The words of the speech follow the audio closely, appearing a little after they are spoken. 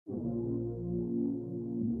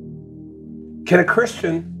Can a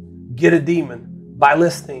Christian get a demon by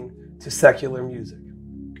listening to secular music?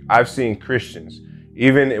 I've seen Christians,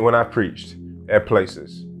 even when I preached at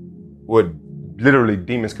places, with literally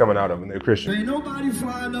demons coming out of them. They're Christian. Ain't nobody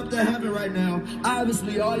flying up to heaven right now.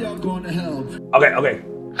 Obviously, all y'all going to hell. Okay.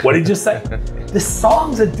 What did he just say? This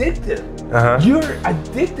song's addictive. You're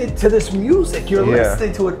addicted to this music. You're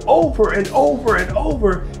listening to it over and over and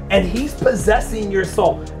over, and he's possessing your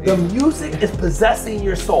soul. The music is possessing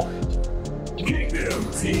your soul.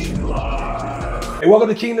 Kingdom Team Live. Hey, welcome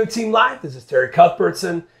to Kingdom Team Live. This is Terry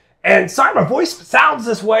Cuthbertson. And sorry, my voice sounds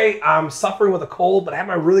this way. I'm suffering with a cold, but I have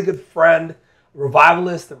my really good friend,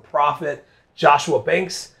 revivalist and prophet, Joshua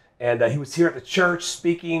Banks. And he was here at the church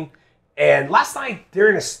speaking. And last night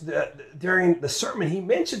during the sermon, he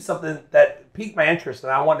mentioned something that piqued my interest,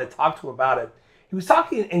 and I wanted to talk to him about it. He was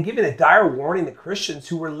talking and giving a dire warning to Christians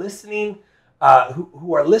who were listening,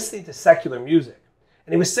 who are listening to secular music.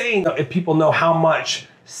 And he was saying that if people know how much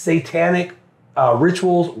satanic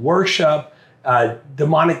rituals, worship,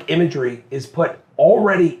 demonic imagery is put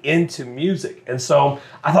already into music. And so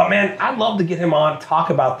I thought, man, I'd love to get him on, talk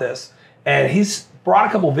about this. And he's brought a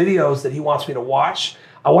couple videos that he wants me to watch.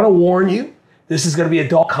 I want to warn you, this is going to be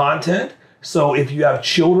adult content. So if you have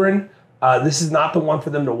children, this is not the one for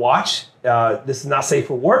them to watch. This is not safe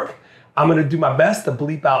for work. I'm going to do my best to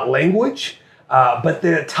bleep out language, but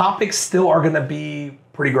the topics still are going to be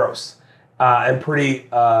pretty gross and pretty,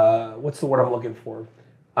 what's the word I'm looking for?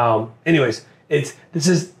 Anyways, this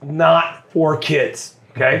is not for kids.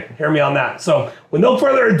 Okay, hear me on that. So with no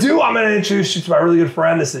further ado, I'm going to introduce you to my really good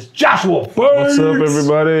friend. This is Joshua Banks. What's up,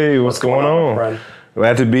 everybody? What's going on? Friend?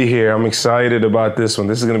 Glad to be here. I'm excited about this one.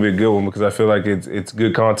 This is going to be a good one because I feel like it's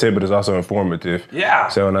good content, but it's also informative. Yeah.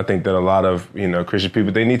 So, and I think that a lot of, Christian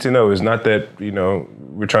people, they need to know it's not that,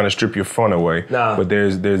 we're trying to strip your fun away. Nah. But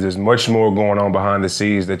there's much more going on behind the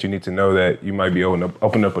scenes that you need to know that you might be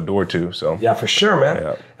open up a door to. So. Yeah, for sure, man.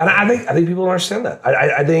 Yeah. And I think people don't understand that.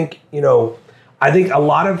 I think a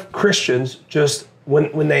lot of Christians just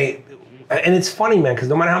when they, and it's funny, man, because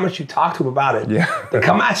no matter how much you talk to them about it, they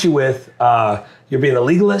come at you with you're being a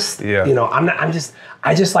legalist. Yeah. I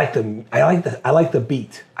like the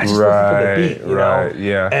beat. I just listen for the beat, you know?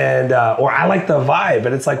 Yeah. And or I like the vibe.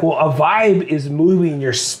 And it's like, well, a vibe is moving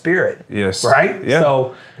your spirit. Yes. Right? Yeah.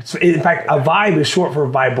 So in fact, a vibe is short for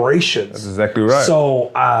vibrations. That's exactly right.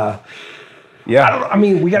 So yeah.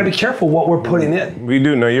 We got to be careful what we're putting in. We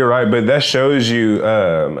do. No, you're right. But that shows you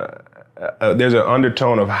there's an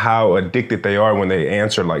undertone of how addicted they are when they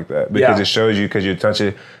answer like that, because it shows you, because you're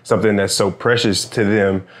touching something that's so precious to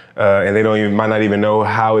them, and they might not even know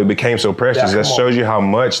how it became so precious. That shows you how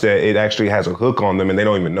much that it actually has a hook on them, and they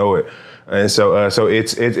don't even know it. And so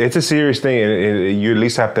it's a serious thing, and you at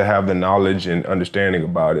least have to have the knowledge and understanding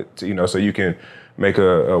about it, so you can make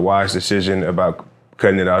a wise decision about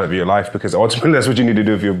cutting it out of your life, because ultimately that's what you need to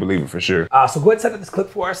do if you're a believer, for sure. So go ahead and set up this clip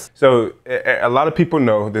for us. So a lot of people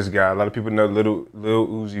know this guy. A lot of people know Lil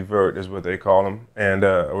Uzi Vert is what they call him, and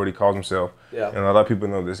or what he calls himself. Yeah. And a lot of people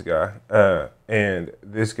know this guy. And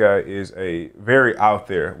this guy is a very out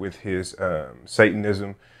there with his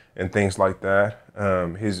Satanism and things like that.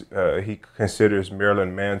 He considers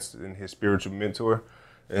Marilyn Manson his spiritual mentor.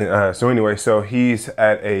 And so he's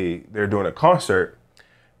they're doing a concert.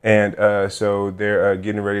 And so they're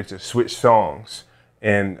getting ready to switch songs.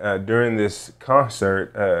 And during this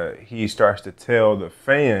concert, he starts to tell the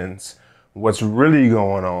fans what's really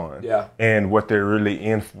going on, and what they're really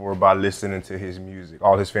in for by listening to his music.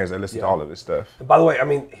 All his fans that listen to all of his stuff. And by the way,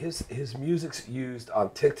 his music's used on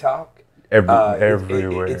TikTok.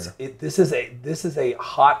 Everywhere. This is a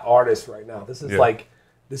hot artist right now. This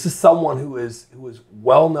is someone who is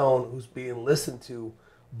well known, who's being listened to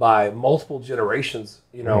by multiple generations,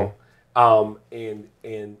 and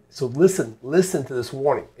so listen to this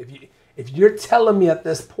warning. If you're telling me at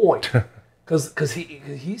this point, because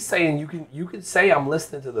he's saying you can say I'm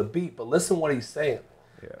listening to the beat, but listen what he's saying,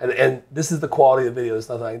 and this is the quality of the video. There's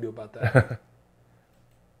nothing I can do about that.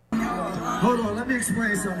 Hold on, let me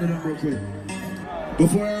explain something to them real quick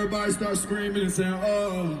before everybody starts screaming and saying,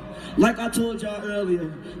 "Oh, like I told y'all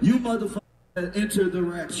earlier, you motherfuckers enter the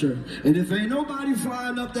rapture. And if ain't nobody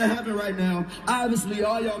flying up to heaven right now, obviously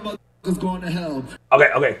all y'all motherfuckers going to hell."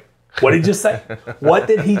 Okay. What did he just say? What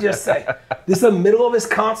did he just say? This is the middle of his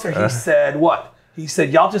concert. He said what? He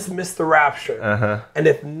said, y'all just missed the rapture. And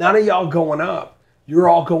if none of y'all going up, you're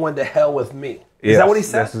all going to hell with me. Is that what he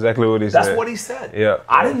said? That's exactly what he said. That's what he said. Yeah.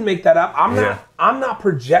 I didn't make that up. I'm not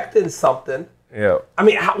projecting something. Yeah. I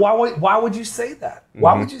mean, why would you say that?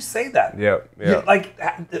 Why would you say that? Yeah. Yeah. Like,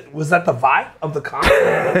 was that the vibe of the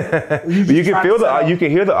concert? you can feel you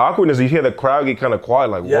can hear the awkwardness. You hear the crowd get kind of quiet,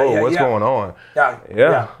 like, whoa, what's going on?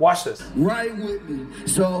 Yeah. Watch this. Right with me.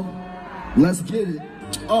 So, let's get it.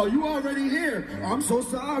 Oh, you already here. I'm so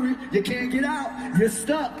sorry. You can't get out. You're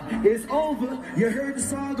stuck. It's over. You heard the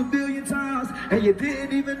song 1,000,000 times and you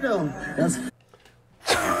didn't even know. That's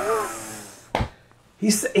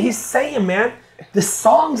He's saying, man, the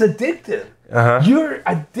song's addictive. You're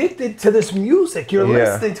addicted to this music. You're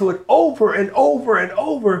listening to it over and over and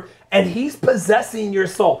over, and he's possessing your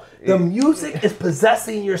soul. The music is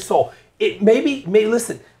possessing your soul.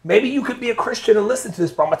 Maybe you could be a Christian and listen to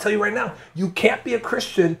this, but I'm gonna tell you right now, you can't be a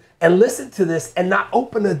Christian and listen to this and not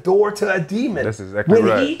open the door to a demon. That's exactly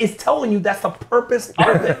right. When he is telling you that's the purpose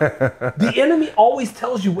of it. The enemy always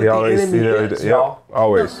tells you what the enemy is, y'all.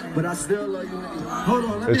 Always. But I still love you. Hold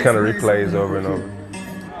on. It kind of replays over and over.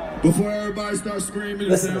 Before everybody starts screaming.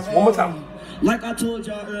 Listen to this one more time. Like I told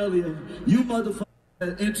y'all earlier, you motherfuckers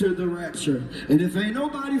entered the rapture. And if ain't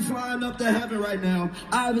nobody flying up to heaven right now,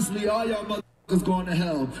 obviously all y'all motherfuckers going to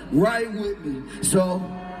hell. Right with me. So,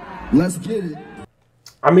 let's get it.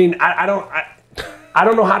 I mean, I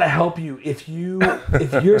don't know how to help you if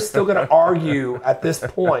you're still gonna argue at this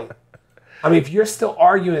point. I mean, if you're still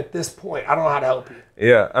arguing at this point, I don't know how to help you.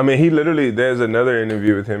 Yeah, I mean, he literally. There's another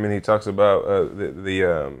interview with him, and he talks about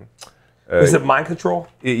is it mind control?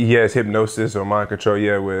 Yes, hypnosis or mind control.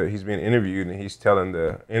 Yeah, where he's being interviewed, and he's telling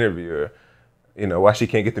the interviewer, why she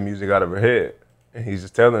can't get the music out of her head. And he's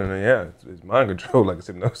just telling her, it's mind control, like it's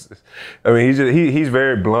hypnosis. I mean, he's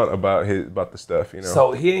very blunt about the stuff,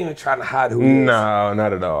 So he ain't even trying to hide who he is. No,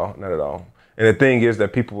 not at all, not at all. And the thing is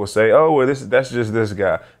that people will say, oh, well, that's just this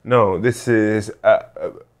guy. No, this is,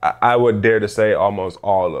 I would dare to say almost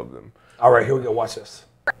all of them. All right, here we go. Watch this.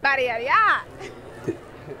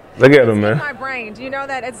 Look at him, man. My brain. Do you know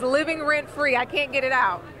that it's living rent free? I can't get it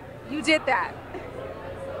out. You did that.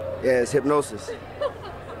 Yeah, it's hypnosis.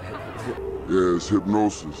 Yeah, it's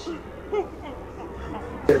hypnosis.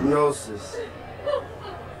 Hypnosis.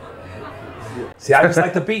 See, I just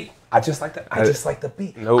like the beat. I just like the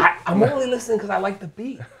beat. Nope. I'm only listening because I like the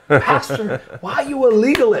beat. Pastor, why are you a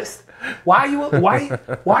legalist? Why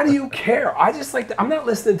do you care? I just like I'm not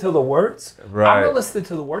listening to the words. Right. I'm not listening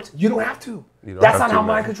to the words. You don't have to. That's not how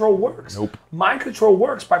mind control works. Nope. Mind control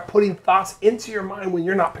works by putting thoughts into your mind when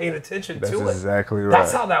you're not paying attention to it. That's exactly right.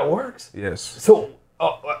 That's how that works. Yes. So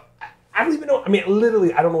I don't even know. I mean,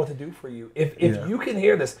 literally, I don't know what to do for you. If you can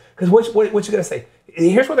hear this, because what you're going to say,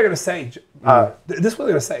 here's what they're going to say. This is what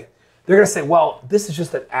they're going to say. They're going to say, well, this is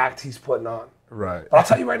just an act he's putting on. Right. But I'll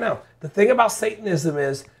tell you right now, the thing about Satanism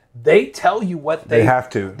is they tell you what they have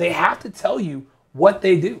to. They have to tell you what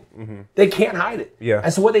they do. They can't hide it. Yeah.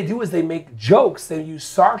 And so what they do is they make jokes, they use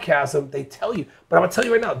sarcasm, they tell you. But I'm going to tell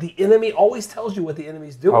you right now, the enemy always tells you what the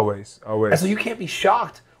enemy's doing. Always. And so you can't be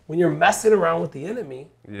shocked when you're messing around with the enemy.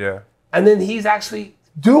 Yeah. And then he's actually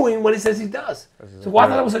doing what he says he does. So I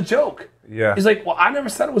thought it was a joke. Yeah. He's like, well, I never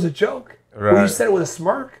said it was a joke. Right. Well, you said it with a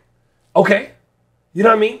smirk. Okay. You know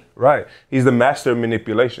what I mean? Right. He's the master of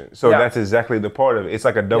manipulation. So that's exactly the part of it. It's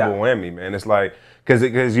like a double whammy, man. It's like,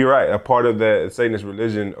 because you're right, a part of the Satanist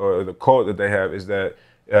religion or the cult that they have is that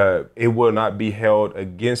it will not be held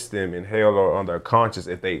against them in hell or on their conscience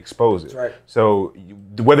if they expose it. That's right. So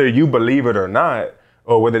whether you believe it or not,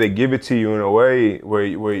 or whether they give it to you in a way where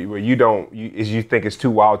you think it's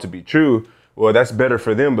too wild to be true, well, that's better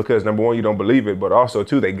for them because number one, you don't believe it, but also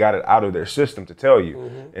too, they got it out of their system to tell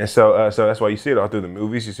you. And so that's why you see it all through the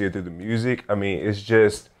movies, you see it through the music. I mean, it's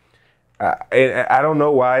just, I don't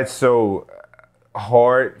know why it's so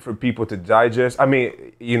hard for people to digest. I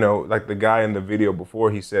mean, like the guy in the video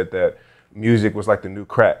before, he said that music was like the new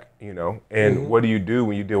crack, and what do you do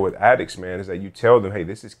when you deal with addicts, man, is that you tell them, hey,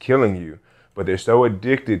 this is killing you, but they're so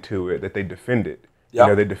addicted to it that they defend it.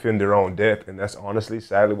 Yep. They defend their own death, and that's honestly,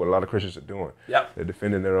 sadly, what a lot of Christians are doing. Yep. They're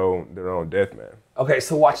defending their own death, man. Okay,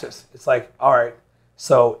 so watch this. It's like, all right,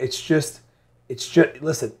 so it's just,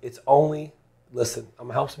 listen, I'm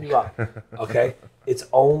gonna help some of you out, okay? It's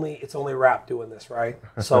only rap doing this, right?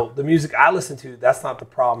 So the music I listen to, that's not the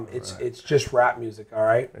problem. It's just rap music, all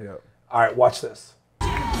right? Yeah. All right, watch this.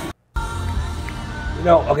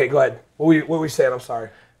 Okay, go ahead. What were you saying? I'm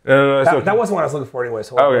sorry. No, that wasn't what I was looking for anyway,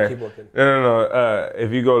 so I'll keep looking. No.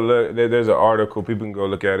 If you go look, there's an article, people can go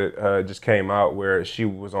look at it. It just came out where she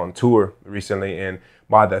was on tour recently, and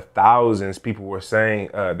by the thousands, people were saying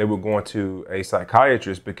they were going to a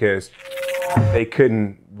psychiatrist because they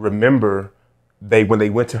couldn't remember, when they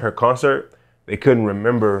went to her concert, they couldn't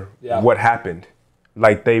remember what happened.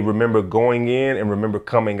 like they remember going in and remember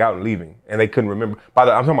coming out and leaving, and they couldn't remember. I'm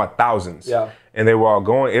talking about thousands. Yeah. And they were all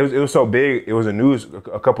going. It was so big. It was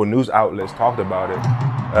a couple news outlets talked about it,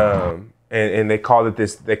 and they called it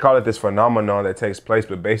this phenomenon that takes place.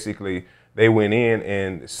 But basically, they went in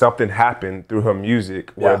and something happened through her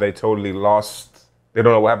music where they totally lost. They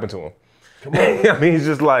don't know what happened to them. Come on. I mean, it's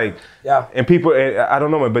just like, and people, I don't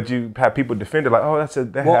know, but you have people defend it like, oh,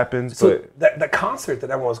 that happens. So but the concert that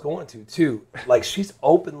everyone's going to too, like she's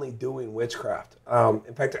openly doing witchcraft.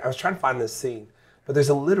 In fact, I was trying to find this scene, but there's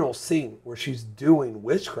a literal scene where she's doing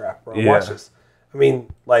witchcraft, bro. Watch this. I mean,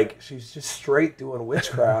 like she's just straight doing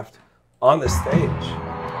witchcraft on the stage,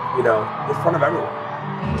 you know, in front of everyone.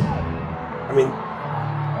 I mean,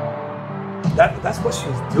 that's what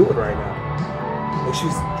she's doing right now. Like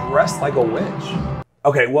she's dressed like a witch.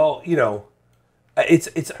 Okay, well, you know,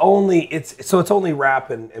 it's only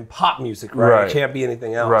rap and pop music, right? It can't be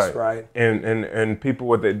anything else, right? And people,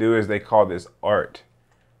 what they do is they call this art.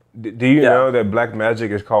 Do you know that black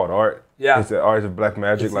magic is called art? Yeah, it's the art of black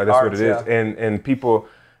magic. Like that's what it is. And people,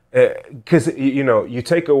 because you know, you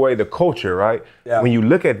take away the culture, right? Yeah. When you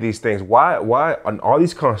look at these things, why on all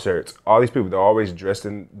these concerts, all these people, they're always dressed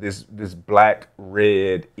in this black,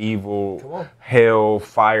 red, evil, hell,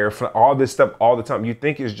 fire, all this stuff all the time. You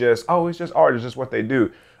think it's just it's just art, it's just what they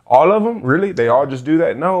do. All of them, really? They all just do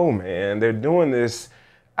that? No, man, they're doing this.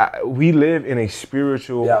 We live in a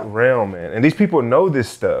spiritual realm, man, and these people know this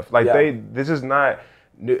stuff. Like this is not.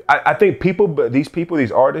 I think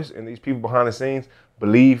these artists and these people behind the scenes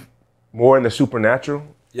believe more in the supernatural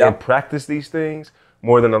and practice these things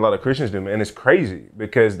more than a lot of Christians do, man. And it's crazy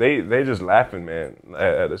because they're just laughing, man,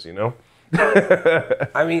 at us, you know?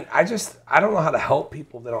 I mean, I don't know how to help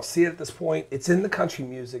people that don't see it at this point. It's in the country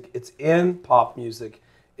music. It's in pop music.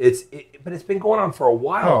 But it's been going on for a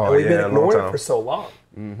while, and we've been ignoring it for so long.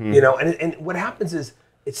 Mm-hmm. You know, and what happens is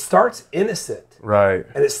it starts innocent. Right.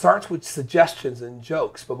 And it starts with suggestions and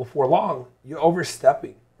jokes, but before long, you're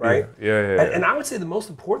overstepping. Right? And I would say the most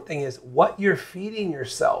important thing is what you're feeding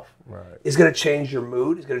yourself is going to change your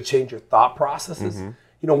mood, is going to change your thought processes. Mm-hmm.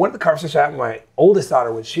 You know, one of the conversations I had with my oldest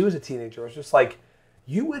daughter when she was a teenager was just like,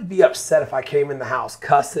 you would be upset if I came in the house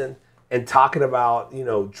cussing and talking about, you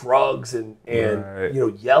know, drugs and you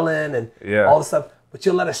know, yelling and all this stuff, but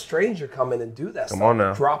you'll let a stranger come in and do that stuff. Come on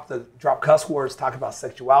now. Drop cuss words, talk about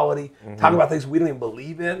sexuality, talk about things we don't even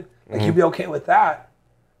believe in. Like you'd be okay with that,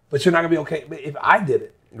 but you're not going to be okay if I did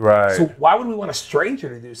it. Right. So why would we want a stranger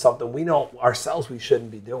to do something we know ourselves we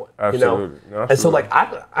shouldn't be doing? Absolutely. You know? And so like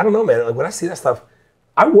I don't know, man. Like when I see that stuff,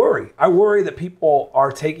 I worry. I worry that people are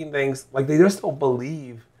taking things like they just don't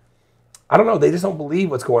believe. I don't know. They just don't believe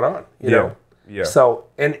what's going on. You know. Yeah. So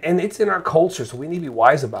and it's in our culture, so we need to be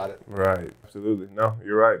wise about it. Right. Absolutely. No,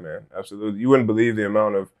 you're right, man. Absolutely. You wouldn't believe the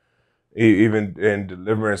amount of even in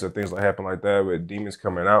deliverance or things like happen like that with demons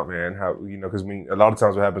coming out, man. How, you know, because a lot of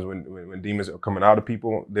times what happens when demons are coming out of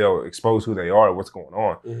people, they'll expose who they are and what's going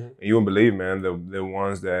on. Mm-hmm. And you wouldn't believe, man, the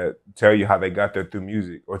ones that tell you how they got there through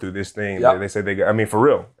music or through this thing. They say they got, I mean, for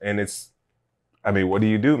real. And I mean, what do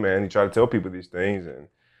you do, man? You try to tell people these things,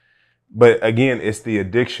 but again, it's the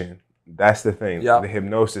addiction. That's the thing. The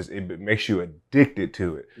hypnosis, it makes you addicted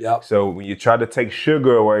to it. So when you try to take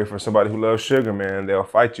sugar away from somebody who loves sugar, man, they'll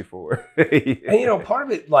fight you for it. And you know, part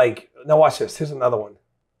of it, like, now watch this. Here's another one.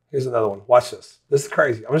 Watch this. This is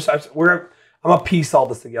crazy. I'm gonna piece all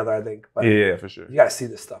this together, I think. But yeah, for sure. You gotta see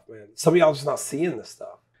this stuff, man. Some of y'all are just not seeing this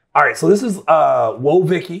stuff. All right, so this is Whoa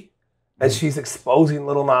Vicky, and she's exposing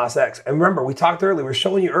Lil Nas X. And remember, we talked earlier, we were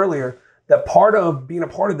showing you earlier that part of being a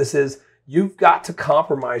part of this is you've got to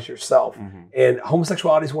compromise yourself. Mm-hmm. And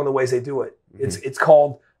homosexuality is one of the ways they do it. Mm-hmm. It's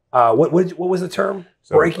called, what was the term?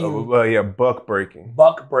 Breaking? Buck breaking.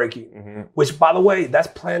 Buck breaking, mm-hmm. Which, by the way, that's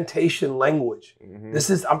plantation language.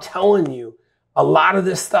 Mm-hmm. I'm telling you, a lot of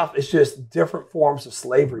this stuff is just different forms of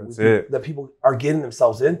slavery that people are getting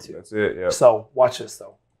themselves into. That's it, yeah. So watch this,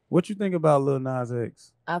 though. What you think about Lil Nas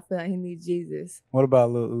X? I feel like he needs Jesus. What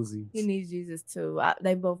about Lil Uzi? He needs Jesus too.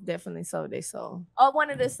 They both definitely sold their soul. I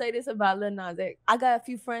wanted to say this about Lil Nas X. I got a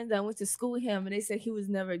few friends that went to school with him and they said he was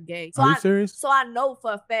never gay. Are you serious? So I know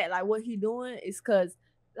for a fact, like what he doing is because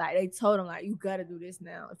like they told him like you gotta do this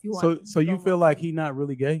now if you want. So you feel like he not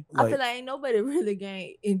really gay? I feel like ain't nobody really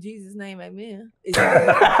gay in Jesus' name, amen. She's thug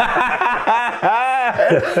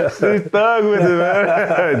with it,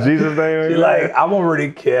 man. Jesus' name. She's like, I'm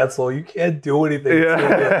already canceled. You can't do anything to me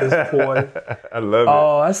at this point. I love it.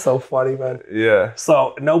 Oh, that's so funny, man. Yeah.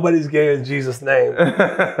 So nobody's gay in Jesus' name.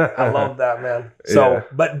 I love that, man. So,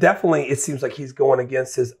 but definitely, it seems like he's going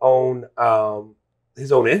against his own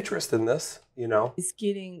interest in this. You know, it's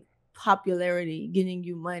getting popularity, getting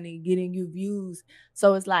you money, getting you views.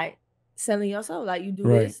 So it's like selling your soul. Like you do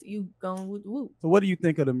this, you going with whoop. So what do you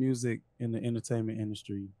think of the music in the entertainment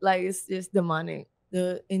industry? Like it's just demonic.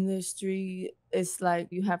 The industry, it's like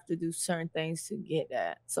you have to do certain things to get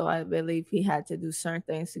that. So I believe he had to do certain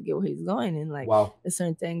things to get where he's going. And like the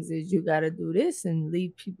certain things is you gotta do this and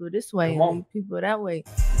lead people this way and lead people that way.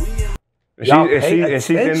 And she's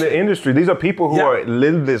in the industry. These are people who are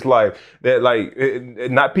living this life. That like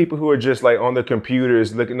not people who are just like on their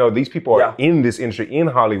computers looking. No, these people are in this industry in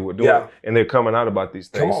Hollywood doing it, and they're coming out about these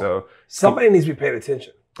things. So somebody needs to be paying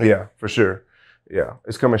attention. Yeah, for sure. Yeah,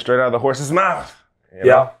 it's coming straight out of the horse's mouth. You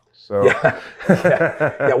know? So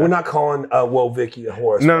we're not calling Whoa Vicky a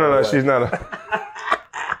horse. No, she's not.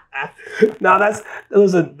 No,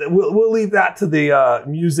 listen. We'll leave that to the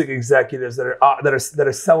music executives that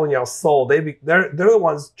are selling y'all soul. They're the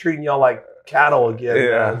ones treating y'all like cattle again.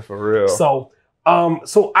 Yeah, man. for real. So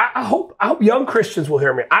I hope young Christians will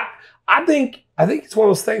hear me. I think it's one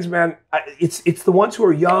of those things, man. It's the ones who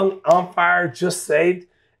are young, on fire, just saved.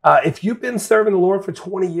 If you've been serving the Lord for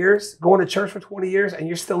 20 years, going to church for 20 years, and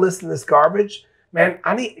you're still listening to this garbage, man,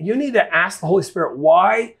 you need to ask the Holy Spirit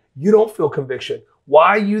why you don't feel conviction.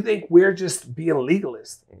 Why you think we're just being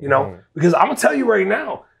legalist, you know? Because I'm gonna tell you right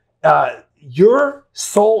now, your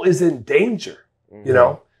soul is in danger, you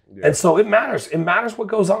know? Yeah. And so it matters. It matters what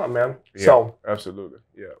goes on, man. Yeah, so absolutely.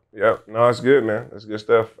 Yeah. No, it's good, man. That's good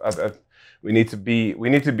stuff. We need to be,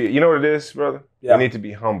 you know what it is, brother? Yeah. We need to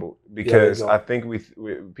be humbled because I think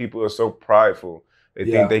people are so prideful. They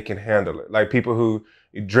think they can handle it. Like people who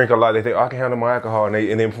drink a lot, they think, I can handle my alcohol. And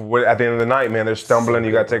then at the end of the night, man, they're stumbling.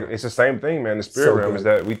 You got to take, it's the same thing, man. The spirit realm is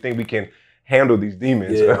that we think we can handle these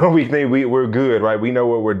demons. Yeah. We think we're good, right? We know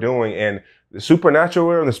what we're doing. And the supernatural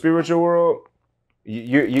world and the spiritual world,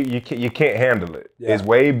 you can't handle it. Yeah. It's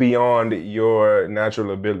way beyond your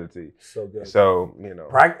natural ability. So good. So, you know.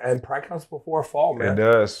 And pride comes before a fall, man. It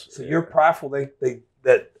does. So you're prideful.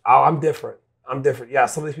 I'm different. I'm different. Yeah,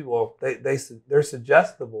 some of these people, they're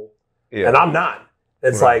suggestible. Yeah. And I'm not.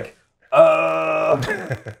 It's like,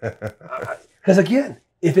 because again,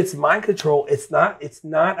 if it's mind control, it's not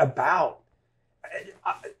about,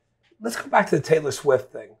 let's go back to the Taylor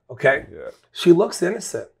Swift thing, okay? Yeah. She looks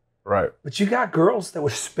innocent. Right. But you got girls that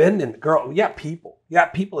were spending, people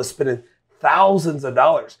that spending thousands of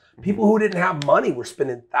dollars. People who didn't have money were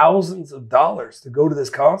spending thousands of dollars to go to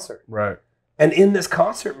this concert. Right. And in this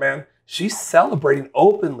concert, man, she's celebrating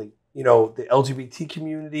openly. You know, the LGBT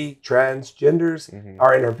community, transgenders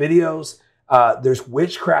are in her videos. There's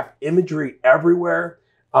witchcraft imagery everywhere.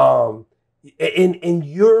 And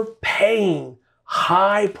you're paying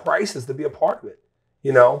high prices to be a part of it,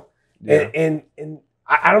 you know? Yeah. And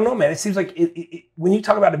I don't know, man. It seems like when you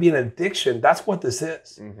talk about it being an addiction, that's what this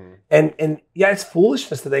is. And yeah, it's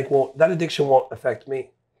foolishness to think, well, that addiction won't affect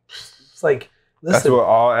me. It's like, listen. That's what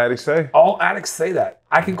all addicts say. All addicts say that.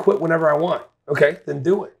 I can quit whenever I want. Okay, then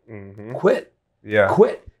do it. Quit. Yeah.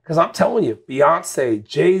 Quit. Because I'm telling you, Beyonce,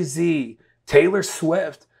 Jay-Z, Taylor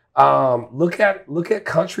Swift, look at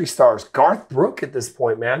country stars, Garth Brooks at this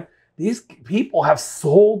point, man. These people have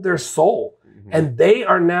sold their soul. And they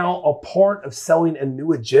are now a part of selling a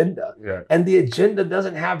new agenda. Yeah. And the agenda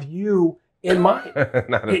doesn't have you in mind.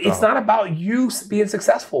 It's not about you being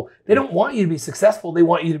successful. They don't want you to be successful. They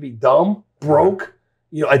want you to be dumb, broke,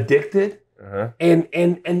 addicted,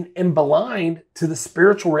 and blind to the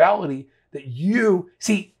spiritual reality that you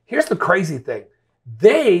see. Here's the crazy thing.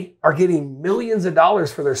 They are getting millions of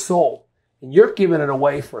dollars for their soul, and you're giving it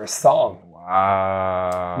away for a song.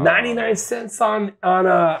 Wow. 99 cents on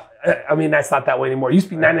I mean, that's not that way anymore. It used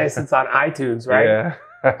to be 99 cents on iTunes, right? Yeah.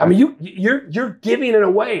 I mean, you're giving it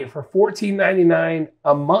away for $14.99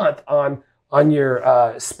 a month on your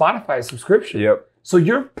Spotify subscription. Yep. So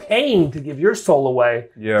you're paying to give your soul away.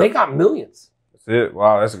 Yeah. They got millions. That's it.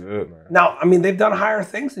 Wow, that's good, man. Now, I mean, they've done higher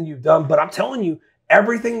things than you've done, but I'm telling you,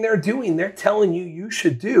 everything they're doing, they're telling you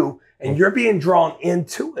should do, and you're being drawn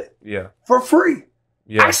into it. Yeah. For free.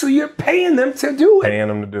 Yeah. Actually, you're paying them to do it. Paying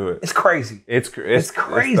them to do it. It's crazy. It's crazy.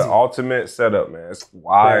 It's the ultimate setup, man. It's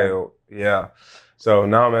wild. Yeah. So,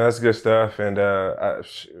 no, man, that's good stuff. And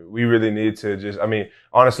we really need to just, I mean,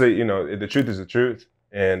 honestly, the truth is the truth.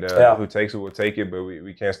 And who takes it will take it. But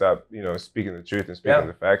we can't stop, speaking the truth and speaking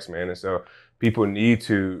the facts, man. And so people need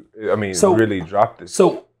to, really drop this.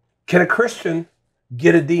 So can a Christian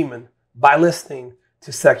get a demon by listening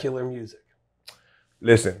to secular music?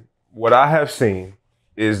 Listen, what I have seen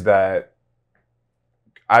is that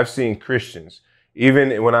I've seen Christians,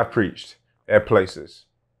 even when I preached at places,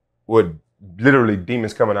 with literally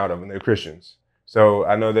demons coming out of them. They're Christians So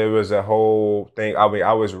I know there was a whole thing. I mean,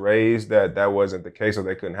 I was raised that wasn't the case, or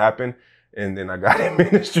that couldn't happen. And then I got in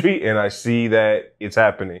ministry, and I see that it's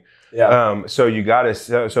happening. Yeah. So you got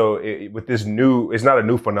to. With this new, it's not a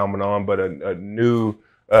new phenomenon, but a new,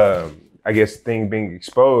 I guess, thing being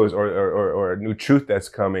exposed, or a new truth that's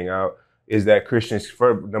coming out, is that Christians,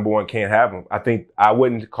 number one, can't have them. I think I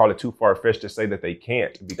wouldn't call it too far-fetched to say that they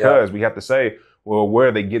can't, because we have to say, well, where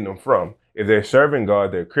are they getting them from? If they're serving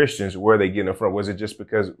God, they're Christians, where are they getting them from? Was it just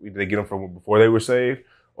because they get them from before they were saved,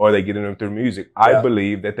 or are they getting them through music? I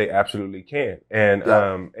believe that they absolutely can. And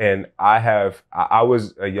and I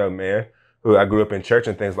was a young man who I grew up in church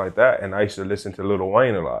and things like that, and I used to listen to Lil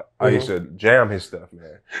Wayne a lot. I used to jam his stuff,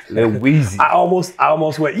 man. Lil Uzi. I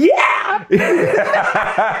almost went, yeah!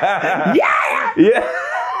 Yeah! Yeah.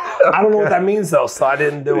 I don't know what that means though, so I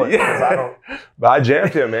didn't do it. I don't. But I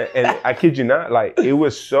jammed him, man. And I kid you not, like, it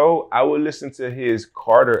was so, I would listen to his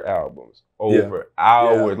Carter albums over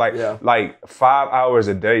hours, like 5 hours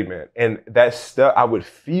a day, man. And that stuff, I would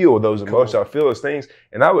feel those emotions, I would feel those things.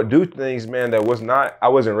 And I would do things, man, that I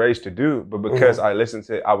wasn't raised to do, but because I listened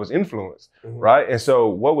to it, I was influenced, right? And so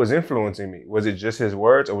what was influencing me? Was it just his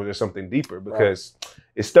words, or was there something deeper? Because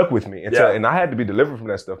it stuck with me. And, and I had to be delivered from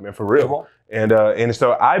that stuff, man, for real. And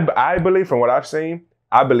so I believe, from what I've seen,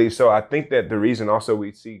 I believe so. I think that the reason also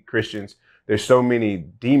we see Christians, there's so many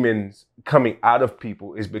demons coming out of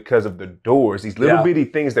people, is because of the doors, these little bitty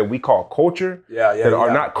things that we call culture, that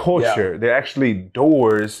are not culture. They're actually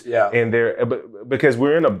doors, and they're because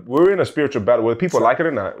we're in a spiritual battle, whether people like it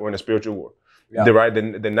or not. We're in a spiritual war.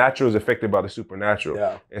 The natural is affected by the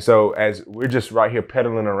supernatural, and so as we're just right here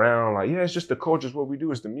pedaling around, like, it's just the culture, is what we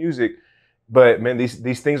do, is the music. But man,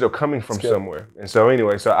 these things are coming from somewhere, and so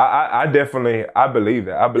anyway, so I definitely believe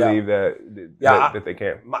that. I believe that they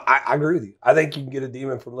can. I agree with you. I think you can get a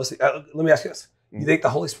demon from listening. Let me ask you this: you think the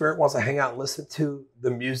Holy Spirit wants to hang out and listen to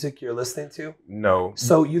the music you're listening to? No.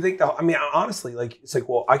 So you think honestly, like, it's like,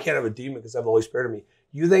 well, I can't have a demon because I have the Holy Spirit in me.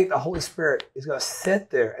 You think the Holy Spirit is going to sit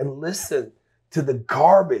there and listen to the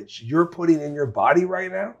garbage you're putting in your body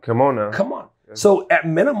right now? Come on now. Come on. So at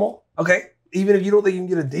minimal, okay. Even if you don't think you can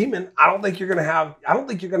get a demon, I don't think you're going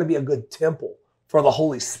to be a good temple for the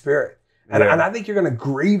Holy Spirit. And I think you're going to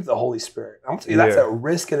grieve the Holy Spirit. I'm telling you, that's a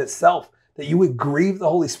risk in itself, that you would grieve the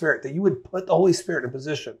Holy Spirit, that you would put the Holy Spirit in a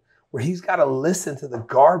position where he's got to listen to the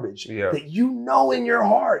garbage that you know in your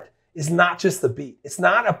heart is not just the beat. It's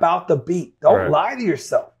not about the beat. Don't lie to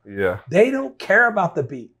yourself. Yeah. They don't care about the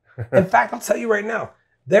beat. In fact, I'll tell you right now,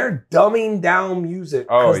 they're dumbing down music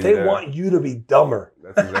because they want you to be dumber.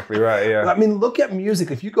 That's exactly right, yeah. I mean, look at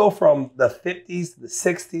music. If you go from the 50s to the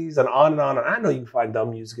 60s and on, and I know you can find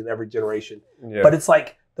dumb music in every generation, but it's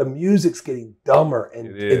like the music's getting dumber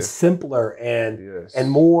and simpler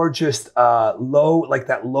and more just low, like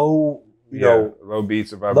that low, you know. Low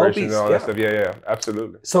beats and vibration and all that stuff. Yeah,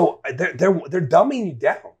 absolutely. So they're dumbing you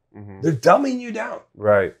down. They're dumbing you down.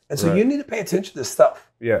 Right. And so you need to pay attention to this stuff.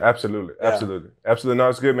 Yeah, absolutely. No,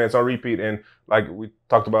 it's good, man. It's on repeat. And like we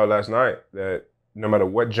talked about last night, that no matter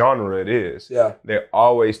what genre it is, they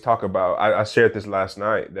always talk about, I shared this last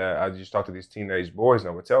night, that I just talked to these teenage boys,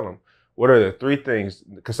 and I would tell them, what are the three things,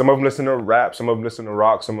 because some of them listen to rap, some of them listen to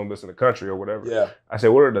rock, some of them listen to country or whatever. Yeah. I said,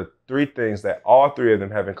 what are the three things that all three of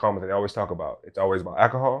them have in common that they always talk about? It's always about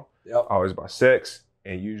alcohol, always about sex,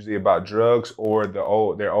 and usually about drugs or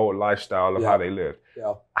their old lifestyle of how they lived.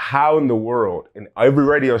 Yeah. How in the world, in every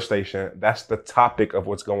radio station, that's the topic of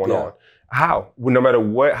what's going on? How? Well, no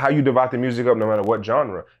matter how you divide the music up, no matter what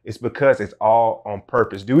genre, it's because it's all on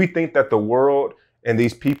purpose. Do we think that the world and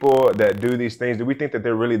these people that do these things, do we think that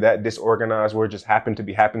they're really that disorganized where it just happened to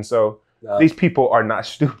be happen so? No. These people are not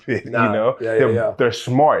stupid, you know? They're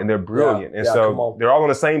smart and they're brilliant. And so they're all on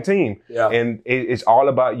the same team. And it's all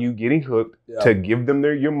about you getting hooked to give them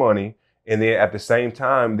your money. And then at the same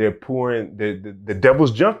time, they're pouring the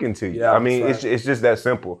devil's junk into you. I mean, it's just that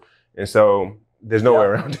simple. And so there's no way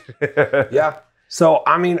around it. So,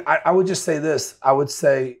 I mean, I would just say this. I would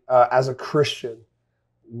say, as a Christian,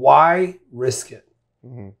 why risk it?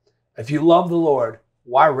 If you love the Lord,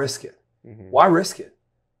 why risk it? Why risk it?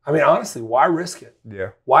 I mean, honestly, why risk it?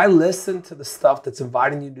 Why listen to the stuff that's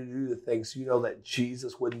inviting you to do the things you know that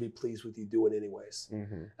Jesus wouldn't be pleased with you doing anyways?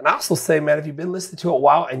 And I also say, man, if you've been listening to it a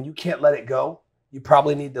while and you can't let it go, you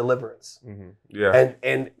probably need deliverance.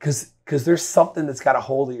 And because there's something that's got a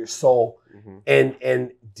hold of your soul.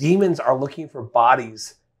 And demons are looking for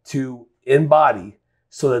bodies to embody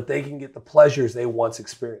so that they can get the pleasures they once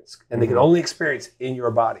experienced. And they can only experience in your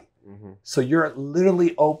body. So you're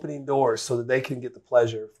literally opening doors so that they can get the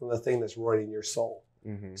pleasure from the thing that's ruining your soul.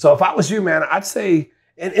 So if I was you, man, I'd say,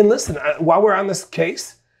 and listen, while we're on this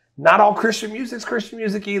case, not all Christian music is Christian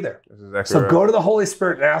music either. That's exactly so right. go to the Holy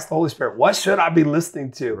Spirit and ask the Holy Spirit, what should I be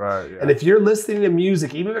listening to? Right, yeah. And if you're listening to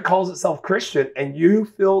music, even if it calls itself Christian, and you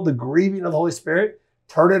feel the grieving of the Holy Spirit,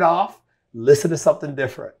 turn it off, listen to something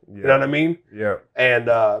different. Yeah. You know what I mean? Yeah. And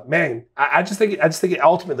man, I just think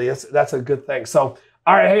ultimately that's a good thing. So,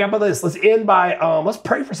 all right, hey, how about this? Let's end by let's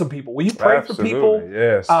pray for some people. Will you pray for people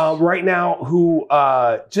right now who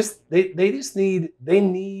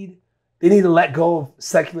they need to let go of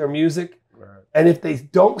secular music? Right. And if they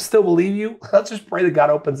don't still believe you, let's just pray that God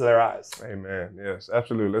opens their eyes. Amen. Yes,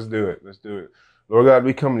 absolutely. Let's do it. Let's do it. Lord God,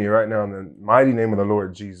 we come to you right now in the mighty name of the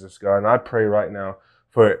Lord Jesus, God. And I pray right now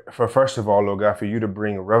for first of all, Lord God, for you to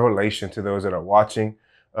bring revelation to those that are watching,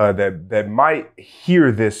 that might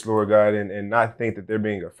hear this, Lord God, and not think that they're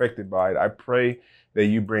being affected by it. I pray that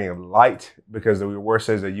you bring light, because the word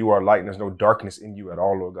says that you are light and there's no darkness in you at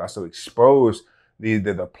all, Lord God. So expose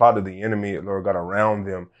the plot of the enemy, Lord God, around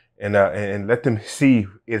them, and let them see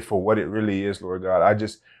it for what it really is, Lord God. I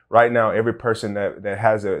just, right now, every person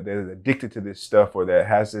that is addicted to this stuff, or that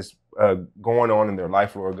has this going on in their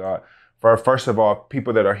life, Lord God, first of all,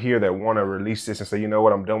 people that are here that want to release this and say, you know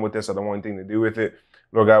what, I'm done with this, I don't want anything to do with it.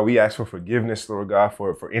 Lord God, we ask for forgiveness, Lord God,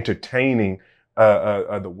 for entertaining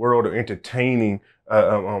the world, or entertaining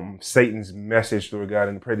Satan's message, Lord God,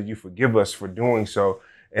 and pray that you forgive us for doing so,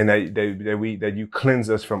 and that you cleanse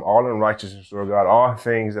us from all unrighteousness, Lord God, all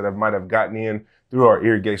things that might have gotten in through our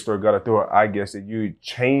ear gates, Lord God, or through our eye gates, that you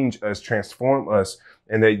change us, transform us,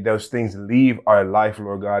 and that those things leave our life,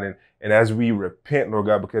 Lord God. And as we repent, Lord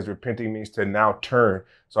God, because repenting means to now turn.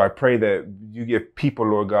 So I pray that you give people,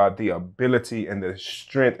 Lord God, the ability and the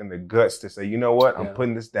strength and the guts to say, you know what, I'm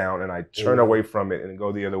putting this down, and I turn away from it and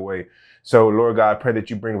go the other way. So, Lord God, I pray that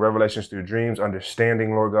you bring revelations through dreams,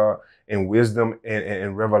 understanding, Lord God, and wisdom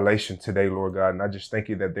and revelation today, Lord God. And I just thank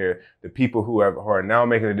you that they're the people who are now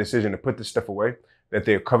making a decision to put this stuff away, that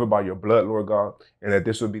they're covered by your blood, Lord God, and that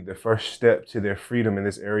this will be the first step to their freedom in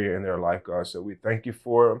this area in their life, God. So we thank you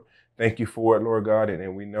for them. Thank you for it, Lord God.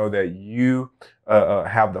 And we know that you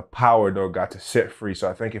have the power, Lord God, to set free. So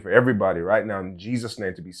I thank you for everybody right now in Jesus'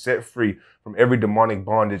 name to be set free from every demonic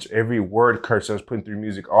bondage, every word curse that was put through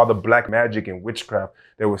music, all the black magic and witchcraft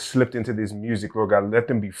that was slipped into this music, Lord God. Let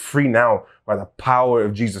them be free now by the power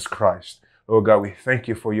of Jesus Christ. Lord God, we thank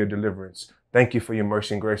you for your deliverance. Thank you for your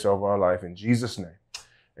mercy and grace over our life. In Jesus' name,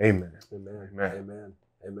 amen. Amen. Amen. Amen.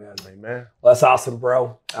 Amen. Amen. Well, that's awesome,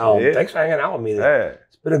 bro. Thanks for hanging out with me. Yeah.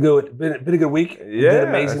 It's been a good week. Yeah, you did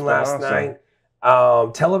amazing last night.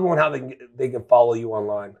 Tell everyone how they can follow you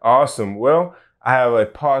online. Awesome. Well, I have a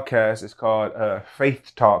podcast. It's called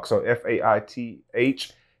Faith Talks. So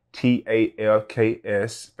FaithTalks,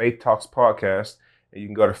 Faith Talks Podcast. And you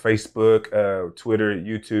can go to Facebook, Twitter,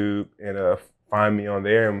 YouTube, and find me on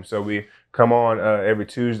there. And so we come on every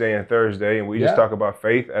Tuesday and Thursday, and we just talk about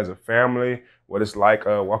faith as a family, what it's like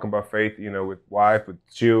walking by faith, with wife, with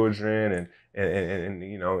children, and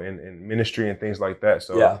ministry and things like that.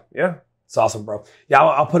 So yeah. It's awesome, bro. Yeah,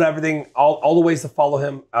 I'll put everything, all the ways to follow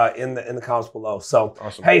him in the comments below. So,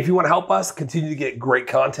 awesome. Hey, if you want to help us continue to get great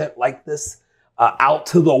content like this out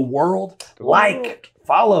to the world,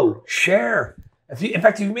 follow, share. In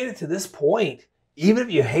fact, if you made it to this point, even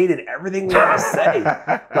if you hated everything we have to say,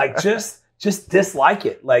 just dislike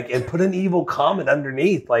it, and put an evil comment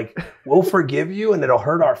underneath. We'll forgive you, and it'll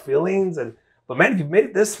hurt our feelings. But man, if you've made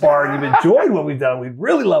it this far and you've enjoyed what we've done, we'd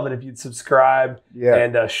really love it if you'd subscribe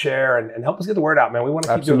and share and help us get the word out, man. We want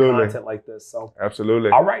to keep doing content like this. So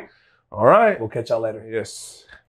absolutely. All right. All right. We'll catch y'all later. Yes.